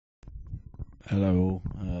Hello all,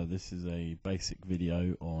 this is a basic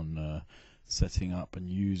video on setting up and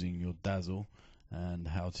using your Dazzle and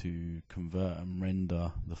how to convert and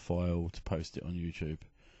render the file to post it on YouTube.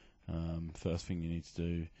 First thing you need to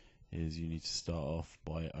do is you need to start off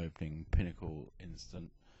by opening Pinnacle Instant.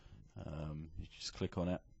 You just click on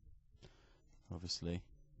it, obviously,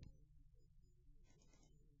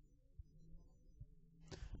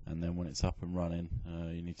 and then when it's up and running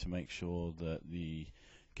you need to make sure that the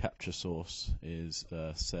capture source is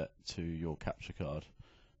set to your capture card.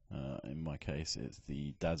 In my case it's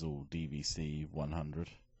the Dazzle DVC 100,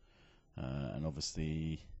 and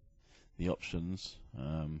obviously the options,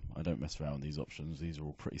 I don't mess around with these options, these are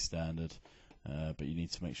all pretty standard, but you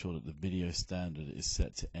need to make sure that the video standard is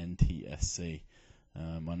set to NTSC.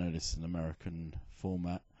 I know this is an American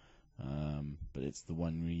format, but it's the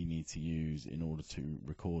one we need to use in order to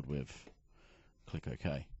record with. Click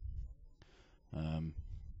OK.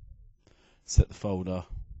 Set the folder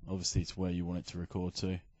obviously to where you want it to record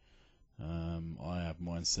to. I have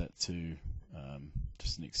mine set to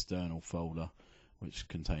just an external folder which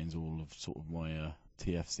contains all of sort of my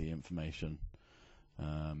TFC information,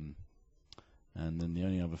 and then the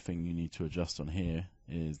only other thing you need to adjust on here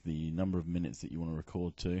is the number of minutes that you want to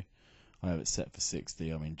record to. I have it set for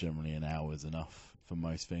 60. I mean, generally an hour is enough for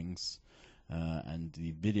most things. And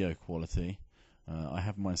the video quality, I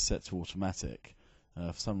have mine set to automatic.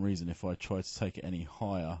 For some reason, if I try to take it any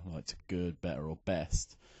higher, like to good, better or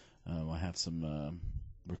best, I have some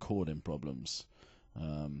recording problems.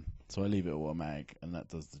 So I leave it automatic and that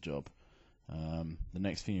does the job. The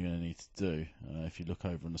next thing you're going to need to do, if you look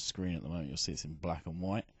over on the screen at the moment, you'll see it's in black and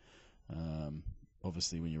white.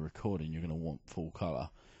 Obviously when you're recording you're going to want full colour,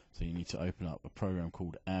 so you need to open up a program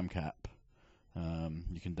called Amcap.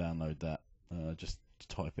 You can download that, just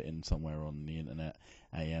type it in somewhere on the internet,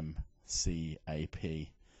 AMCAP.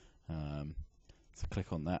 So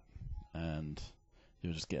click on that and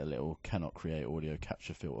you'll just get a little cannot create audio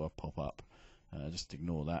capture filter pop up. Just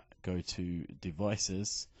ignore that, go to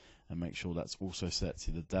devices and make sure that's also set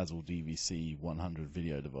to the Dazzle DVC 100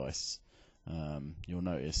 video device. You'll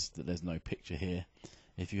notice that there's no picture here.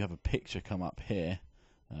 If you have a picture come up here,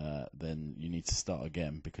 then you need to start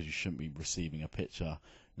again because you shouldn't be receiving a picture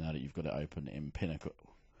now that you've got it open in Pinnacle.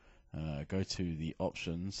 Go to the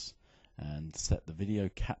options and set the video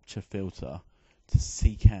capture filter to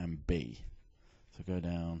CCAM-B. So go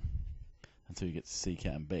down until you get to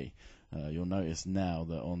CCAM-B. You'll notice now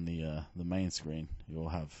that on the main screen you'll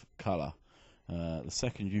have colour. The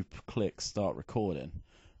second you click start recording,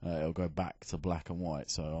 it'll go back to black and white.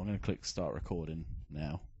 So I'm going to click start recording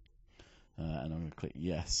now, and I'm going to click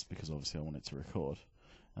yes because obviously I want it to record.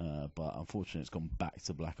 But unfortunately it's gone back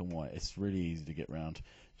to black and white. It's really easy to get around.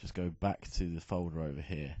 Just go back to the folder over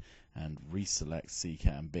here and reselect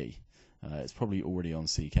CCAM-B. It's probably already on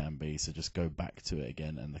CCAM-B, so just go back to it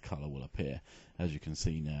again and the colour will appear. As you can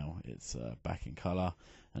see now, it's back in colour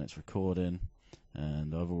and it's recording,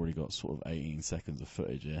 and I've already got sort of 18 seconds of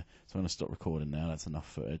footage here, so I'm going to stop recording now. That's enough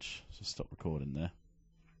footage, so stop recording there.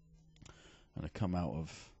 I'm going to come out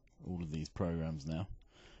of all of these programs now,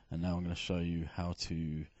 and now I'm going to show you how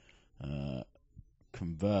to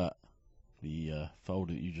convert the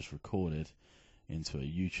folder that you just recorded into a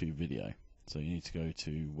YouTube video. So you need to go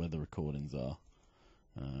to where the recordings are.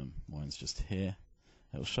 Mine's just here.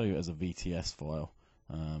 It'll show you it as a VTS file,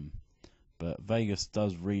 but Vegas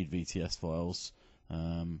does read VTS files.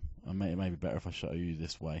 It may be better if I show you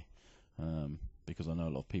this way, because I know a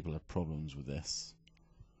lot of people have problems with this.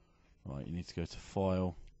 Right, you need to go to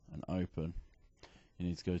File and Open. You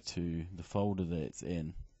need to go to the folder that it's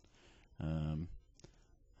in, and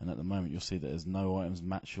at the moment you'll see that there's no items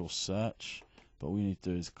match your search. But all you need to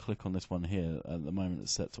do is click on this one here. At the moment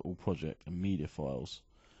it's set to all project and media files.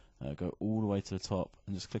 Go all the way to the top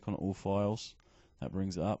and just click on all files. That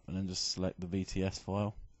brings it up, and then just select the VTS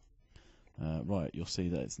file. Right, you'll see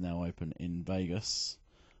that it's now open in Vegas.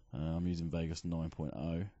 I'm using Vegas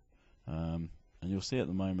 9.0, and you'll see at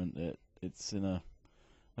the moment that it's in a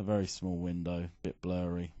very small window, bit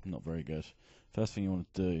blurry, not very good. First thing you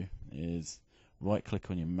want to do is right click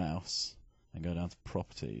on your mouse and go down to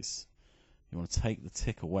Properties. You want to take the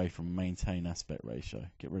tick away from Maintain Aspect Ratio.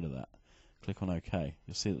 Get rid of that. Click on OK.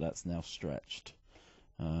 You'll see that that's now stretched.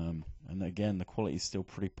 And again, the quality is still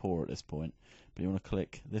pretty poor at this point. But you want to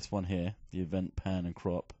click this one here, the Event Pan and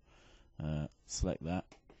Crop. Select that.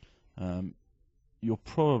 You'll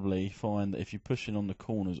probably find that if you push in on the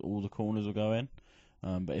corners, all the corners will go in.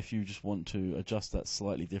 But if you just want to adjust that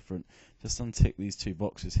slightly different, just untick these two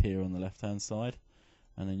boxes here on the left-hand side,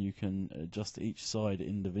 and then you can adjust each side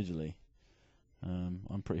individually.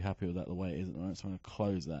 I'm pretty happy with that the way it is at the moment, so I'm going to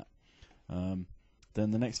close that.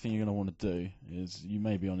 Then the next thing you're going to want to do is, you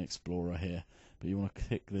may be on Explorer here, but you want to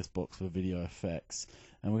click this box for video effects,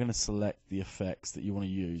 and we're going to select the effects that you want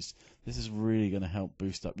to use. This is really going to help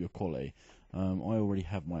boost up your quality. I already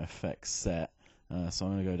have my effects set, so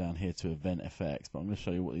I'm going to go down here to event effects, but I'm going to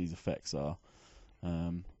show you what these effects are.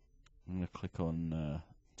 I'm going to click on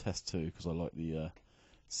test 2 because I like the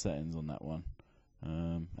settings on that one.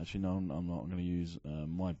 Actually no, I'm not. I'm going to use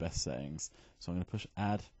my best settings, so I'm going to push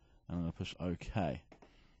add and I'm going to push OK.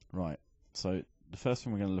 Right, so the first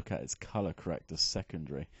thing we're going to look at is color corrector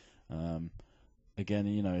secondary. Again,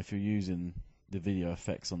 you know, if you're using the video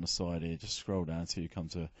effects on the side here, just scroll down until you come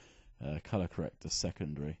to color corrector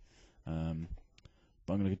secondary.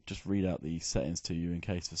 But I'm going to just read out the settings to you in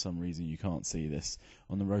case for some reason you can't see this.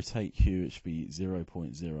 On the rotate hue it should be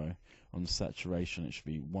 0.0. On the saturation it should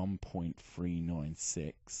be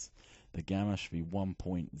 1.396. The gamma should be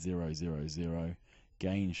 1.000.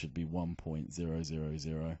 Gain should be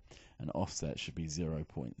 1.000. And offset should be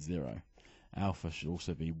 0.0. Alpha should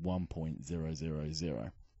also be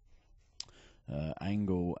 1.000.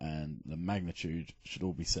 Angle and the magnitude should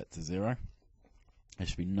all be set to 0. There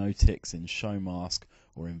should be no ticks in show mask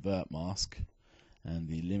or invert mask, and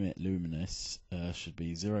the limit luminous should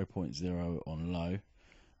be 0.0 on low.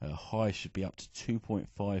 High should be up to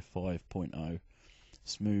 2.55.0.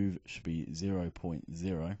 Smooth should be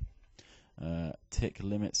 0.0. Tick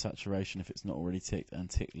limit saturation if it's not already ticked, and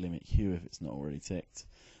tick limit hue if it's not already ticked.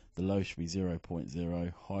 The low should be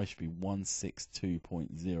 0.0. High should be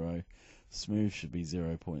 162.0. Smooth should be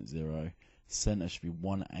 0.0. Center should be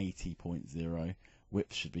 180.0.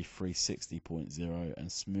 Width should be 360.0, and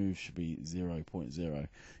smooth should be 0.0.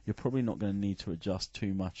 You're probably not going to need to adjust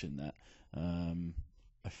too much in that.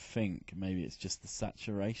 I think maybe it's just the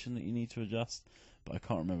saturation that you need to adjust, but I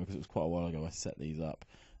can't remember because it was quite a while ago I set these up.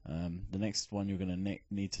 The next one you're going to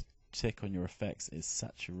need to tick on your effects is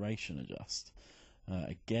saturation adjust.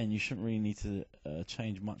 Again, you shouldn't really need to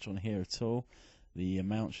change much on here at all. The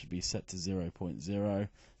amount should be set to 0.0.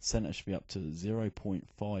 Center should be up to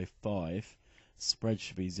 0.55. Spread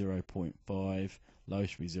should be 0.5. Low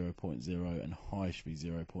should be 0.0, and high should be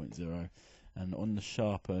 0.0. And on the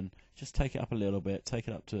sharpen, just take it up a little bit. Take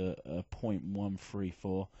it up to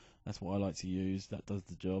 0.134. That's what I like to use. That does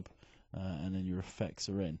the job. And then your effects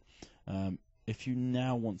are in. If you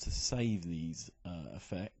now want to save these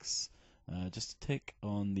effects, just tick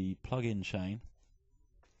on the plugin chain,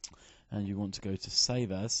 and you want to go to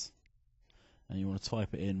save as, and you want to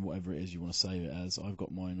type it in whatever it is you want to save it as. I've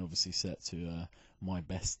got mine obviously set to my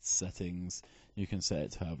best settings. You can set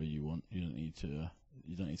it to however you want. You don't need to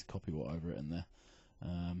copy what I've written there.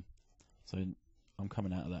 So I'm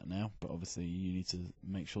coming out of that now, but obviously you need to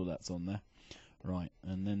make sure that's on there. Right,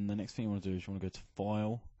 and then the next thing you want to do is you want to go to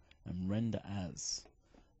File and Render As.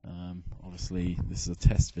 Obviously this is a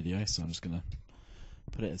test video, so I'm just going to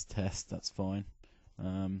put it as test. That's fine.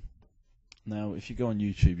 Now if you go on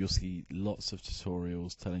YouTube, you'll see lots of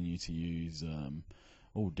tutorials telling you to use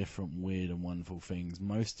all different weird and wonderful things.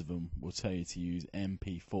 Most of them will tell you to use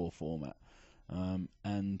MP4 format,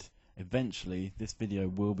 and eventually this video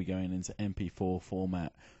will be going into MP4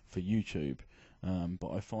 format for YouTube,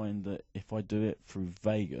 but I find that if I do it through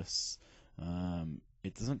Vegas,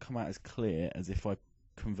 it doesn't come out as clear as if I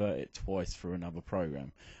convert it twice through another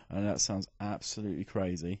program. And that sounds absolutely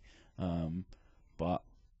crazy, but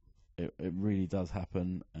it really does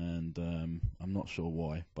happen, and I'm not sure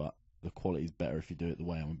why, but the quality is better if you do it the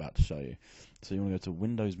way I'm about to show you. So you want to go to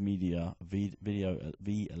Windows Media Video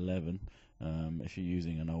V11. If you're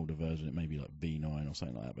using an older version, it may be like V9 or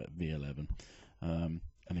something like that, but V11.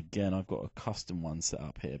 And again, I've got a custom one set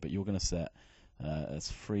up here, but you're going to set as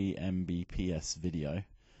 3 Mbps video,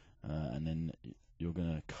 and then you're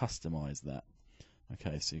going to customize that.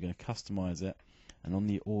 Okay, so you're going to customize it, and on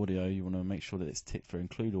the audio you want to make sure that it's ticked for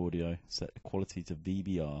include audio, set the quality to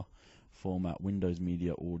VBR, format Windows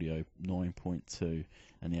Media Audio 9.2,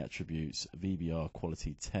 and the attributes VBR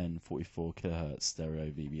quality 10 44 kHz stereo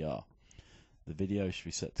VBR. The video should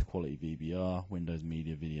be set to quality VBR, Windows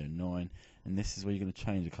Media Video 9, and this is where you're going to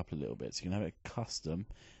change a couple of little bits. You're going to have it custom,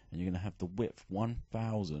 and you're going to have the width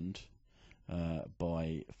 1000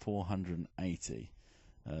 by 480.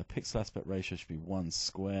 Pixel aspect ratio should be 1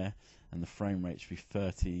 square, and the frame rate should be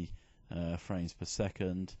 30 frames per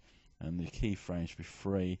second, and the keyframe should be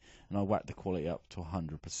 3, and I whack the quality up to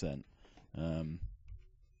 100%.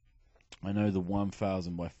 I know the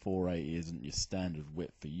 1000 by 480 isn't your standard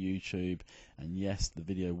width for YouTube, and yes, the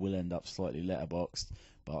video will end up slightly letterboxed,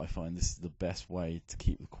 but I find this is the best way to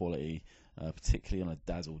keep the quality, particularly on a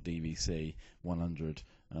Dazzle DVC 100,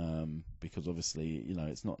 because obviously, you know,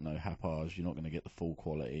 it's not no happage. You're not going to get the full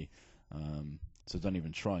quality. So don't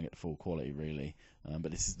even try and get the full quality really,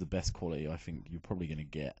 but this is the best quality I think you're probably going to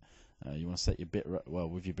get. You want to set your bit rate, well,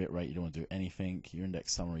 with your bit rate you don't want to do anything, your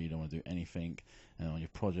index summary you don't want to do anything, and on your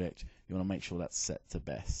project you want to make sure that's set to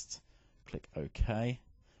best. Click OK.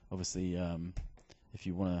 Obviously if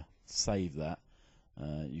you want to save that,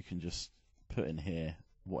 you can just put in here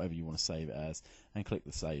whatever you want to save it as and click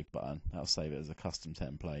the save button. That'll save it as a custom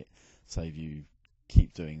template, save you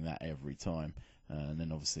keep doing that every time. And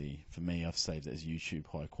then obviously for me I've saved it as YouTube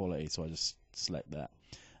high quality, so I just select that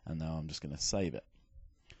and now I'm just going to save it.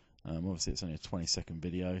 Obviously it's only a 20-second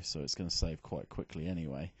video, so it's going to save quite quickly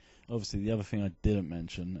anyway. Obviously the other thing I didn't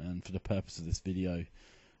mention, and for the purpose of this video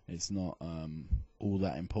it's not all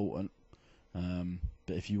that important,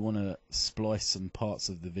 but if you want to splice some parts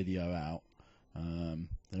of the video out,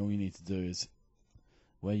 then all you need to do is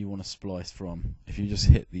where you want to splice from, if you just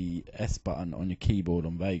hit the S button on your keyboard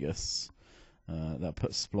on Vegas, that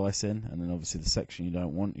puts splice in, and then obviously the section you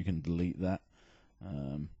don't want you can delete that,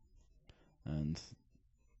 and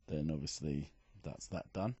then obviously that's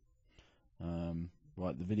that done.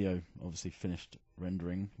 Right, the video obviously finished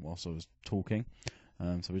rendering whilst I was talking,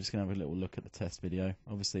 so we're just going to have a little look at the test video.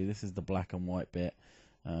 Obviously this is the black and white bit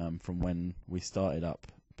from when we started up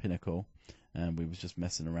Pinnacle and we was just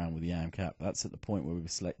messing around with the Amcap. That's at the point where we've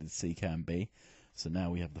selected CCAM B, so now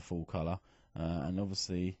we have the full colour, and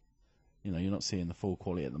obviously you know you're not seeing the full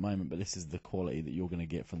quality at the moment, but this is the quality that you're going to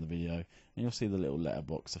get from the video, and you'll see the little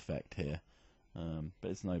letterbox effect here,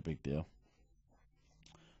 but it's no big deal.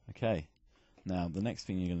 Okay, now the next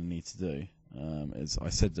thing you're going to need to do is, I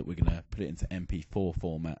said that we're going to put it into MP4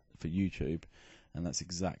 format for YouTube, and that's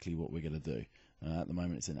exactly what we're going to do. At the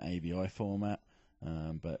moment it's in AVI format,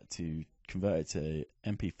 but to convert it to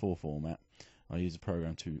MP4 format I use a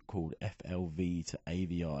program called FLV to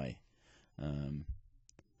AVI.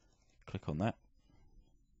 Click on that.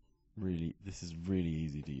 This is really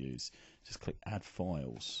easy to use. Just click add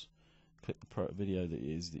files, click the video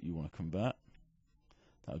that you want to convert.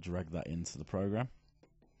 That'll drag that into the program.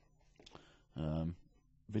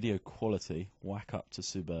 Video quality, whack up to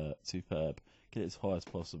superb, get it as high as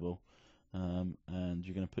possible, and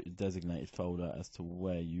you're going to put your designated folder as to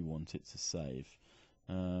where you want it to save.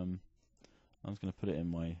 I'm just going to put it in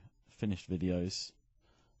my finished videos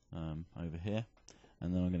over here,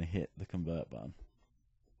 and then I'm going to hit the convert button.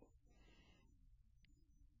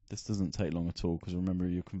 This doesn't take long at all, because remember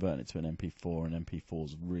you're converting it to an MP4, and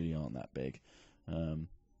MP4s really aren't that big.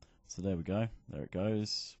 So there we go, there it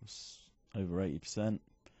goes, it's over 80%,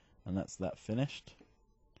 and that's that finished.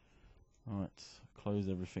 Right, close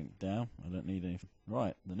everything down, I don't need anything.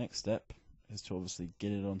 Right, the next step is to obviously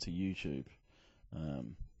get it onto YouTube.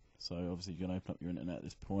 So obviously you're going to open up your internet at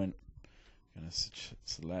this point, you're going to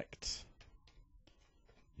select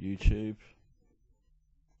YouTube.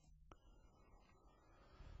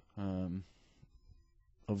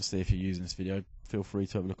 Obviously if you're using this video, feel free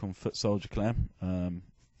to have a look on Foot Soldier Clan.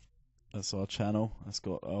 That's our channel, that's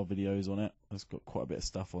got our videos on it, it's got quite a bit of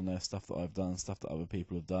stuff on there, stuff that I've done, stuff that other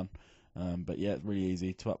people have done, but yeah, it's really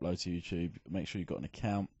easy to upload to YouTube. Make sure you've got an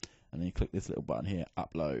account, and then you click this little button here,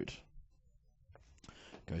 upload.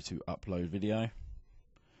 Go to upload video,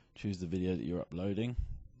 choose the video that you're uploading.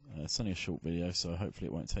 It's only a short video, so hopefully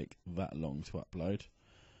it won't take that long to upload.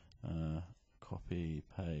 Copy,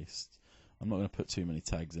 paste. I'm not going to put too many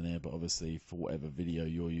tags in here, but obviously for whatever video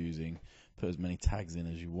you're using, put as many tags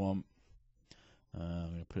in as you want. I'm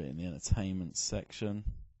going to put it in the entertainment section.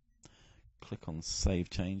 Click on save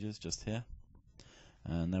changes just here,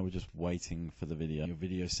 and now we're just waiting for the video. Your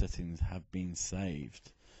video settings have been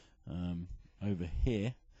saved. Over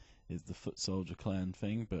here is the Foot Soldier Clan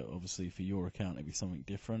thing, but obviously for your account it'll be something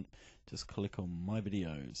different. Just click on my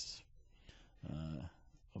videos.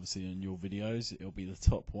 Obviously in your videos it'll be the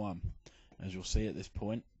top one. As you'll see at this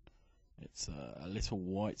point, it's a little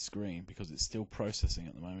white screen because it's still processing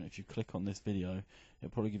at the moment. If you click on this video,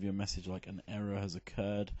 it'll probably give you a message like an error has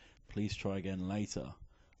occurred, please try again later.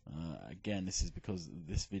 Again, this is because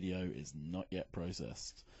this video is not yet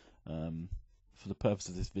processed. For the purpose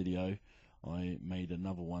of this video, I made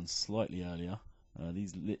another one slightly earlier.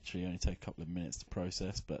 These literally only take a couple of minutes to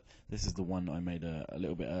process, but this is the one I made a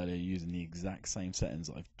little bit earlier using the exact same settings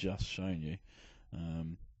that I've just shown you.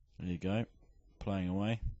 There you go, playing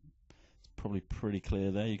away. It's probably pretty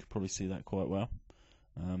clear there, you can probably see that quite well.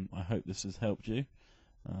 I hope this has helped you.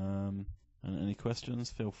 And any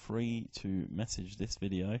questions, feel free to message this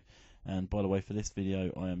video. And by the way, for this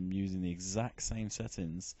video I am using the exact same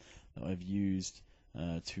settings that I've used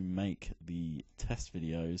to make the test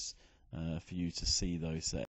videos for you to see those settings.